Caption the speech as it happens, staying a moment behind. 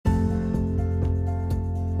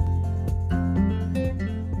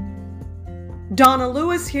Donna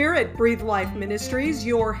Lewis here at Breathe Life Ministries,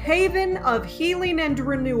 your haven of healing and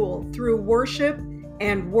renewal through worship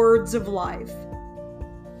and words of life.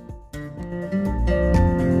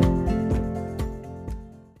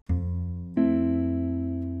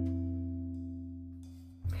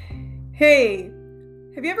 Hey,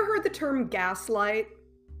 have you ever heard the term gaslight?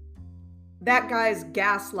 That guy's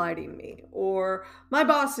gaslighting me, or my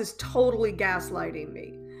boss is totally gaslighting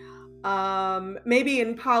me. Maybe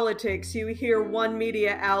in politics, you hear one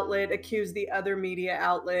media outlet accuse the other media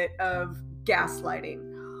outlet of gaslighting.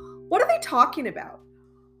 What are they talking about?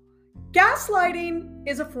 Gaslighting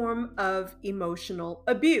is a form of emotional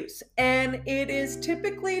abuse, and it is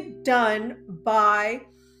typically done by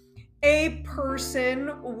a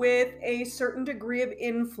person with a certain degree of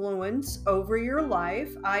influence over your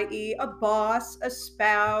life, i.e., a boss, a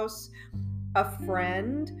spouse, a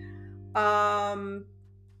friend,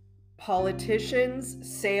 politicians,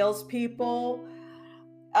 salespeople,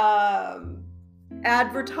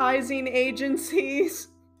 advertising agencies.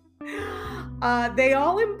 They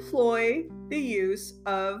all employ the use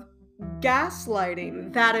of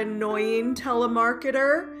gaslighting. That annoying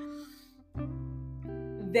telemarketer,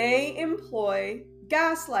 they employ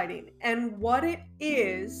gaslighting. And what it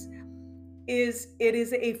is it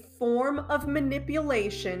is a form of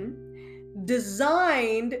manipulation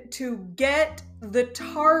designed to get the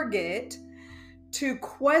target to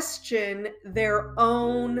question their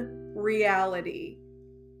own reality,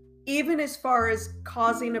 even as far as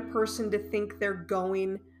causing a person to think they're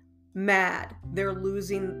going mad, they're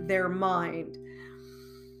losing their mind.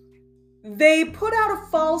 They put out a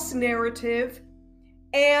false narrative,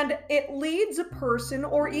 and it leads a person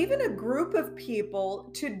or even a group of people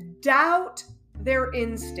to doubt their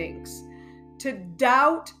instincts, to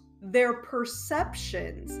doubt their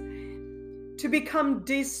perceptions, to become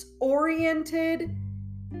disoriented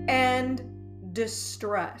and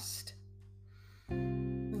distressed.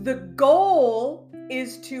 The goal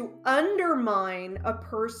is to undermine a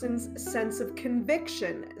person's sense of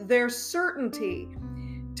conviction, their certainty,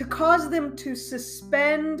 to cause them to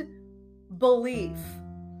suspend belief.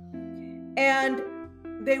 And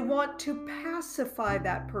they want to pacify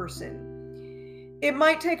that person. It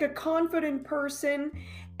might take a confident person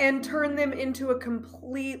and turn them into a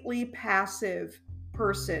completely passive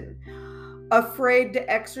person, afraid to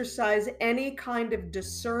exercise any kind of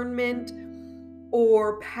discernment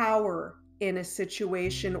or power in a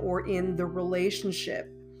situation or in the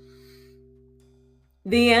relationship.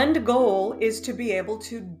 The end goal is to be able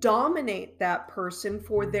to dominate that person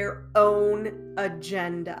for their own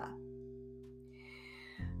agenda.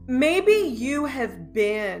 Maybe you have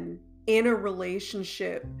been in a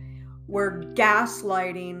relationship where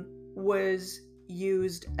gaslighting was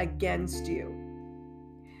used against you.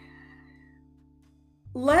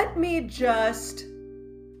 Let me just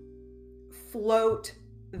float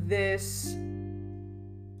this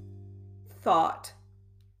thought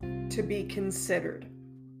to be considered.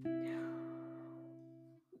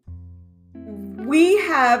 We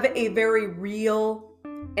have a very real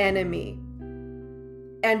enemy.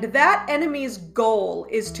 And that enemy's goal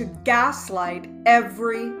is to gaslight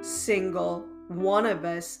every single one of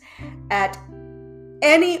us at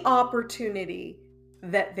any opportunity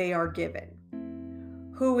that they are given.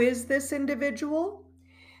 Who is this individual?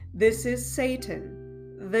 This is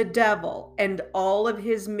Satan, the devil, and all of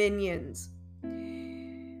his minions.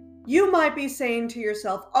 You might be saying to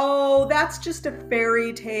yourself, oh, that's just a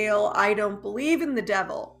fairy tale. I don't believe in the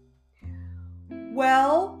devil.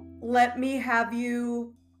 Well, let me have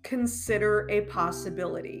you consider a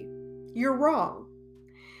possibility. You're wrong.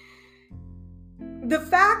 The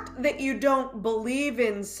fact that you don't believe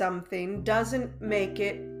in something doesn't make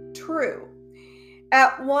it true.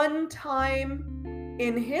 At one time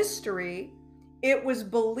in history, it was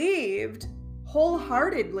believed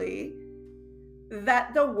wholeheartedly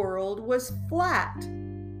that the world was flat.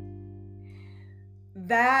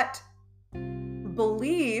 That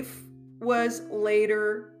belief was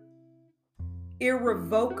later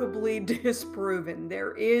irrevocably disproven.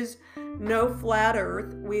 There is no flat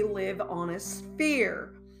earth. We live on a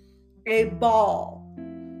sphere, a ball.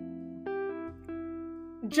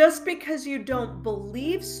 Just because you don't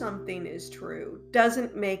believe something is true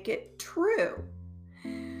doesn't make it true.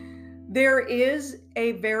 There is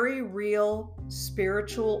a very real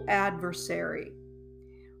spiritual adversary.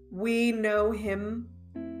 We know him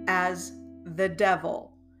as the devil.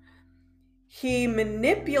 He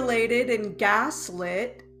manipulated and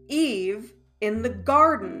gaslit Eve in the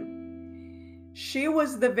garden. She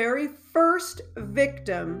was the very first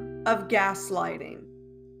victim of gaslighting.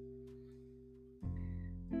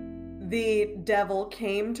 The devil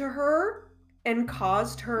came to her and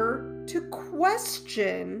caused her to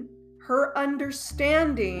question her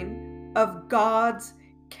understanding of God's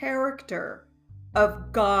character,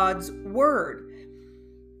 of God's word.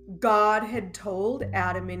 God had told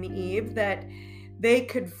Adam and Eve that they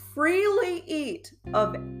could freely eat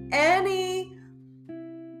of any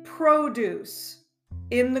produce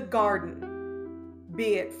in the garden,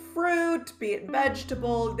 be it fruit, be it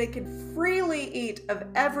vegetable. They could freely eat of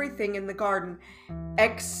everything in the garden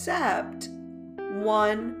except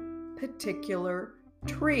one particular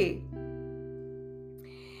tree.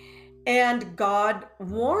 And God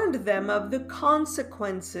warned them of the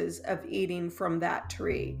consequences of eating from that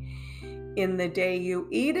tree. In the day you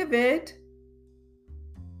eat of it,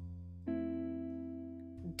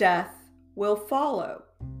 death will follow.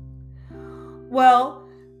 Well,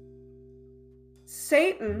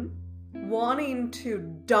 Satan, wanting to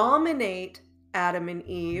dominate Adam and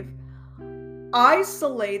Eve,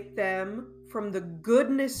 isolate them from the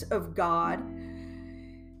goodness of God,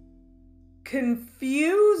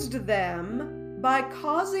 confused them by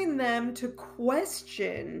causing them to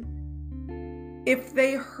question if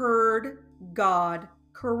they heard God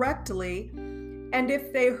correctly, and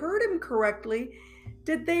if they heard him correctly,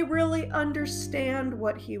 did they really understand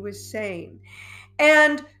what he was saying?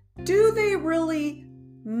 And do they really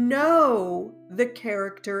know the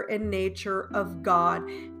character and nature of God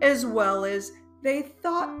as well as they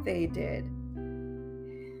thought they did?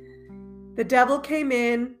 The devil came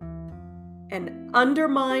in and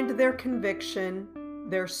undermined their conviction,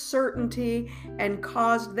 their certainty, and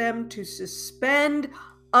caused them to suspend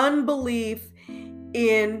unbelief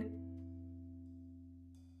in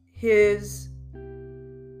his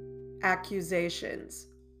accusations.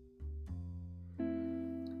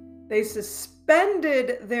 They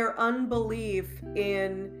suspended their unbelief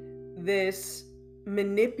in this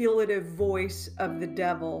manipulative voice of the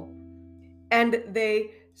devil, and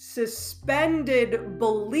they suspended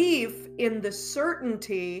belief in the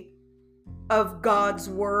certainty of God's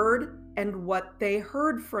word and what they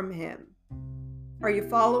heard from him. Are you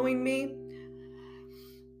following me?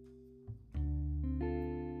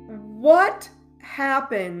 What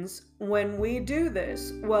happens when we do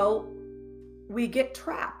this? Well, we get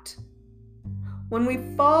trapped. When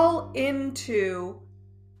we fall into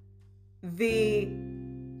the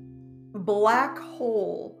black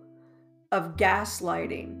hole of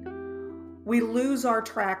gaslighting, we lose our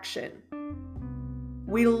traction.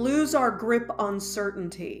 We lose our grip on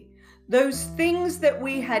certainty. Those things that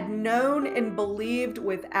we had known and believed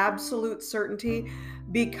with absolute certainty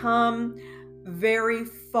become very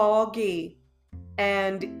foggy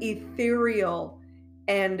and ethereal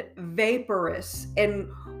and vaporous, and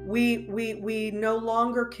we no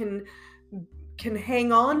longer can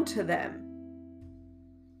hang on to them.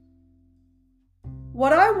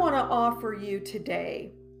 What I want to offer you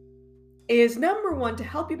today is, number one, to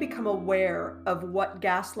help you become aware of what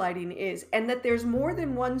gaslighting is, and that there's more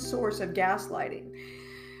than one source of gaslighting.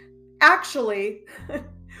 Actually,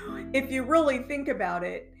 if you really think about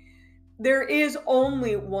it, there is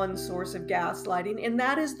only one source of gaslighting, and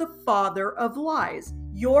that is the father of lies,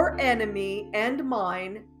 your enemy and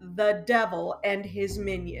mine, the devil and his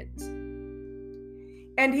minions.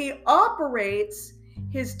 And he operates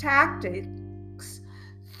his tactics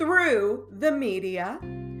through the media,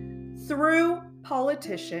 through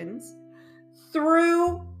politicians,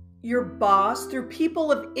 through your boss, through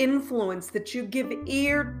people of influence that you give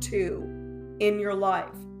ear to in your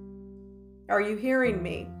life. Are you hearing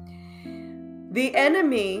me? The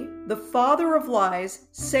enemy, the father of lies,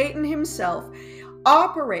 Satan himself,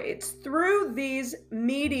 operates through these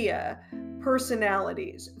media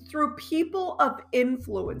personalities, through people of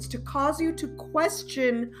influence, to cause you to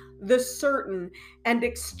question the certain and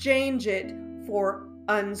exchange it for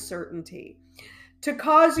uncertainty, to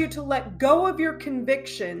cause you to let go of your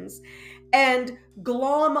convictions and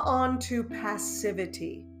glom onto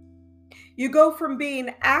passivity. You go from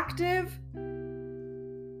being active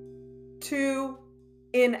to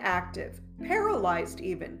inactive, paralyzed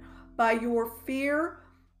even by your fear,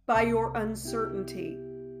 by your uncertainty.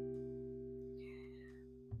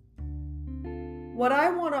 What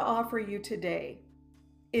I want to offer you today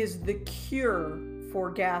is the cure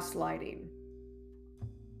for gaslighting.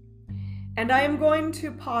 And I am going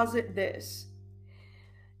to posit this,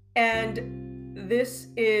 and this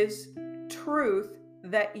is truth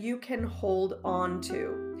that you can hold on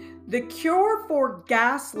to. The cure for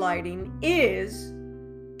gaslighting is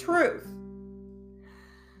truth.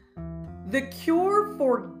 The cure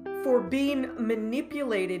for being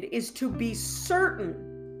manipulated is to be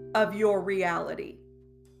certain of your reality,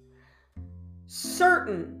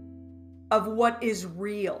 certain of what is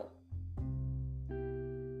real.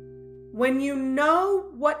 When you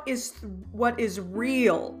know what is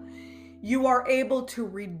real, you are able to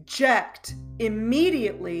reject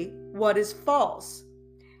immediately what is false.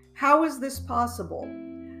 How is this possible?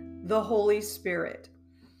 The Holy Spirit.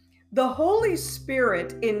 The Holy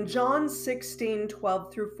Spirit in John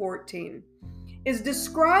 16:12 through 14 is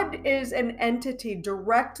described as an entity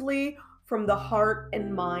directly from the heart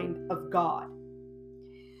and mind of God.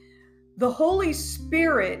 The Holy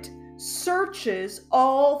Spirit searches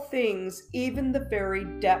all things, even the very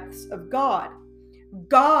depths of God.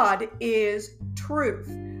 God is truth.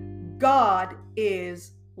 God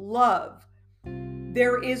is love.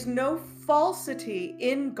 There is no falsity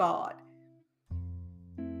in God.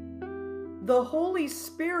 The Holy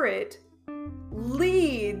Spirit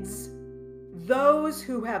leads those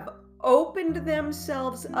who have opened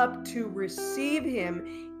themselves up to receive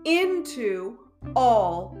Him into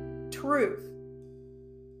all truth.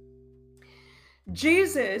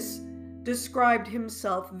 Jesus described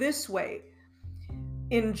Himself this way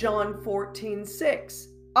in John 14:6.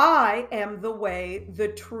 I am the way, the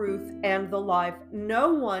truth, and the life.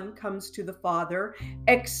 No one comes to the Father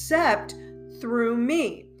except through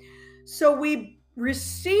me. So we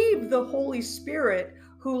receive the Holy Spirit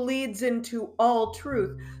who leads into all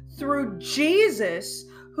truth through Jesus,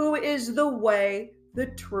 who is the way, the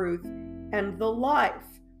truth, and the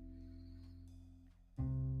life.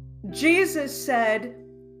 Jesus said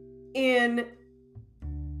in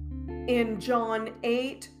John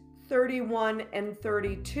 8:31 and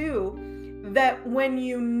 32 that when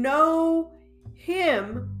you know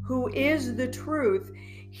Him who is the truth,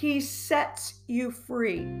 He sets you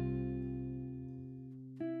free.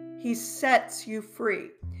 He sets you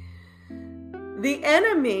free. The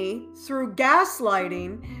enemy, through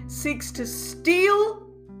gaslighting, seeks to steal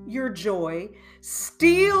your joy,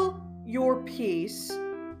 steal your peace,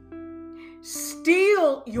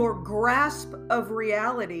 steal your grasp of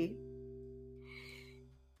reality,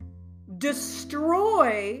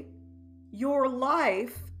 destroy your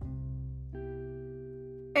life,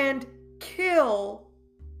 and kill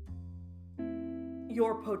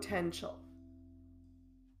your potential.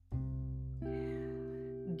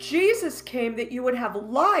 Jesus came that you would have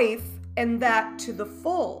life and that to the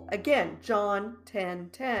full. Again, John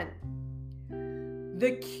 10:10.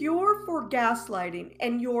 The cure for gaslighting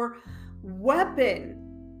and your weapon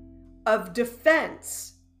of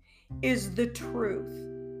defense is the truth.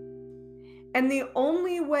 And the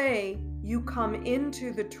only way you come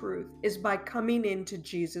into the truth is by coming into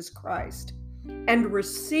Jesus Christ and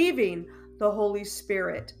receiving the Holy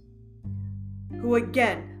Spirit, who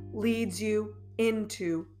again leads you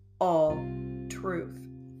into all truth.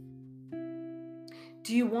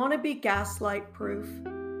 Do you want to be gaslight proof?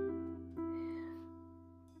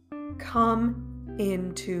 Come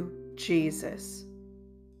into Jesus.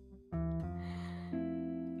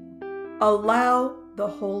 Allow the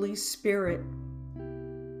Holy Spirit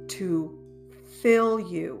to fill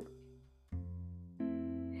you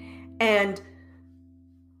and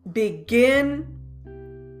begin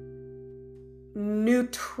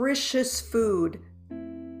nutritious food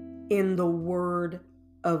in the Word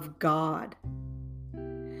of God.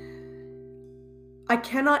 I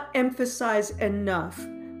cannot emphasize enough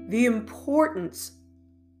the importance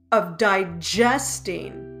of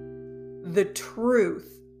digesting the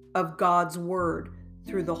truth of God's Word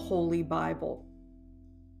through the Holy Bible.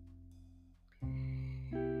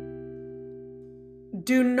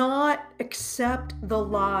 Do not accept the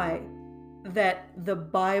lie that the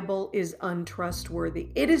Bible is untrustworthy.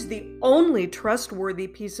 It is the only trustworthy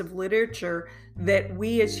piece of literature that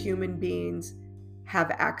we as human beings have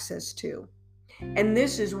access to. And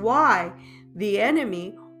this is why the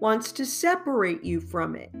enemy wants to separate you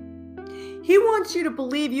from it. He wants you to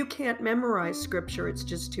believe you can't memorize scripture. It's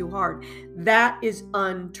just too hard. That is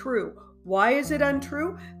untrue. Why is it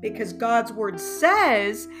untrue? Because God's word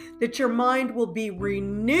says that your mind will be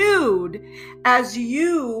renewed as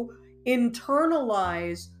you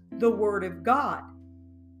internalize the Word of God.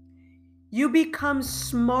 You become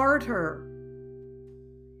smarter,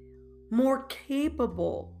 more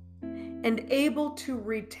capable, and able to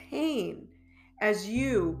retain as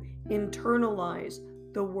you internalize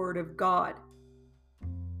the Word of God.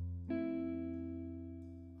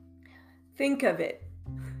 Think of it.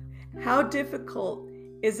 How difficult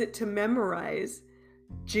is it to memorize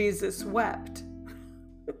Jesus wept?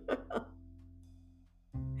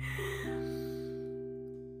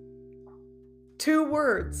 Two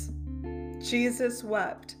words, Jesus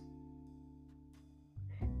wept.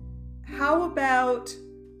 How about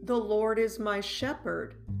the Lord is my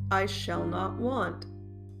shepherd, I shall not want?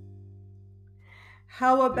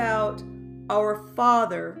 How about our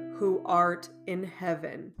Father who art in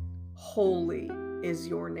heaven, holy is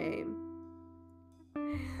your name.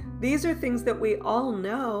 These are things that we all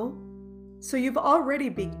know, so you've already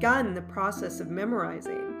begun the process of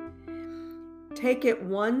memorizing. Take it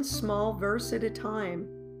one small verse at a time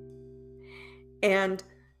and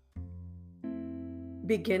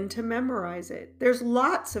begin to memorize it. There's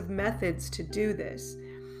lots of methods to do this.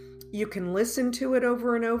 You can listen to it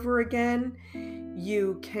over and over again.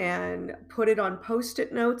 You can put it on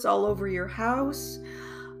Post-it notes all over your house.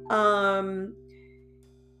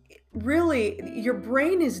 Really, your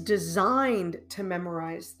brain is designed to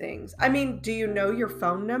memorize things. I mean, do you know your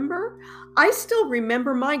phone number? I still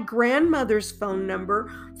remember my grandmother's phone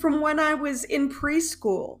number from when I was in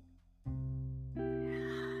preschool.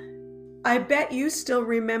 I bet you still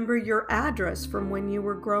remember your address from when you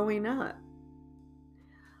were growing up.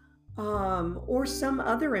 Or some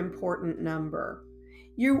other important number.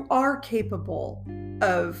 You are capable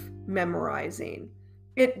of memorizing.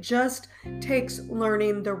 It just takes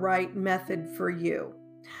learning the right method for you.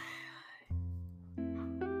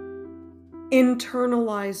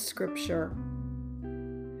 Internalize Scripture.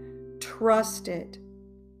 Trust it.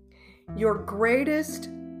 Your greatest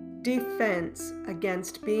defense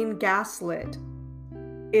against being gaslit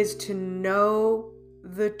is to know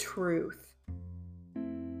the truth.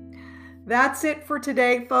 That's it for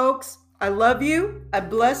today, folks. I love you, I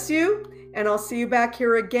bless you, and I'll see you back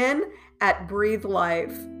here again at Breathe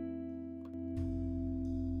Life.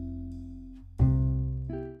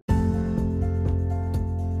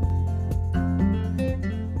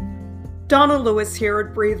 Donna Lewis here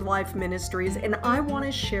at Breathe Life Ministries, and I want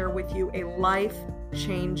to share with you a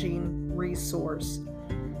life-changing resource.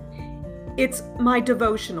 It's my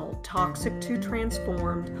devotional, Toxic to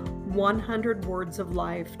Transformed, 100 Words of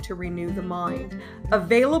Life to Renew the Mind,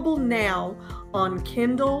 available now on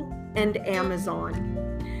Kindle and Amazon.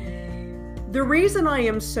 The reason I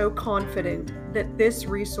am so confident that this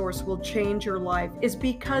resource will change your life is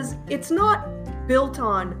because it's not built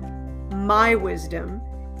on my wisdom.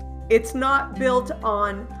 It's not built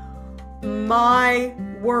on my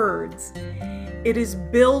words. It is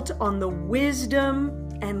built on the wisdom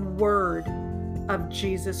and word of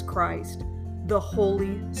Jesus Christ, the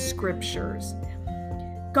Holy Scriptures.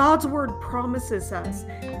 God's word promises us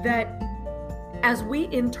that as we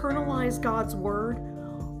internalize God's word,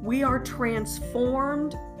 we are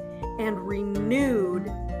transformed and renewed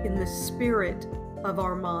in the spirit of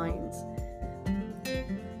our minds.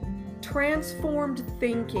 Transformed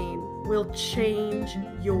thinking will change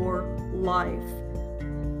your life.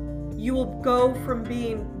 You will go from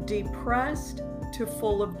being depressed to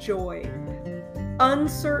full of joy,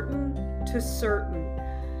 uncertain to certain,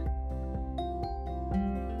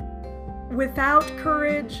 without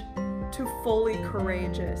courage to fully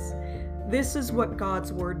courageous. This is what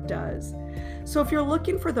God's word does. So if you're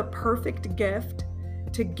looking for the perfect gift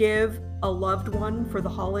to give a loved one for the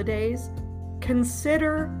holidays,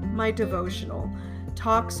 consider my devotional,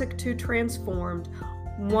 Toxic to Transformed,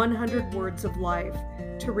 100 Words of Life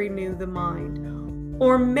to Renew the Mind.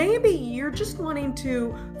 Or maybe you're just wanting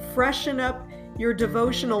to freshen up your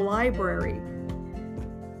devotional library.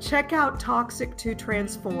 Check out Toxic to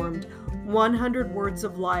Transformed, 100 Words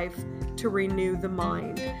of Life to Renew the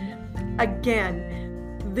Mind.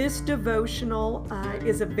 Again, this devotional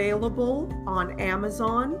is available on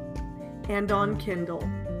Amazon and on Kindle.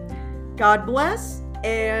 God bless,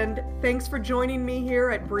 and thanks for joining me here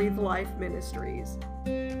at Breathe Life Ministries.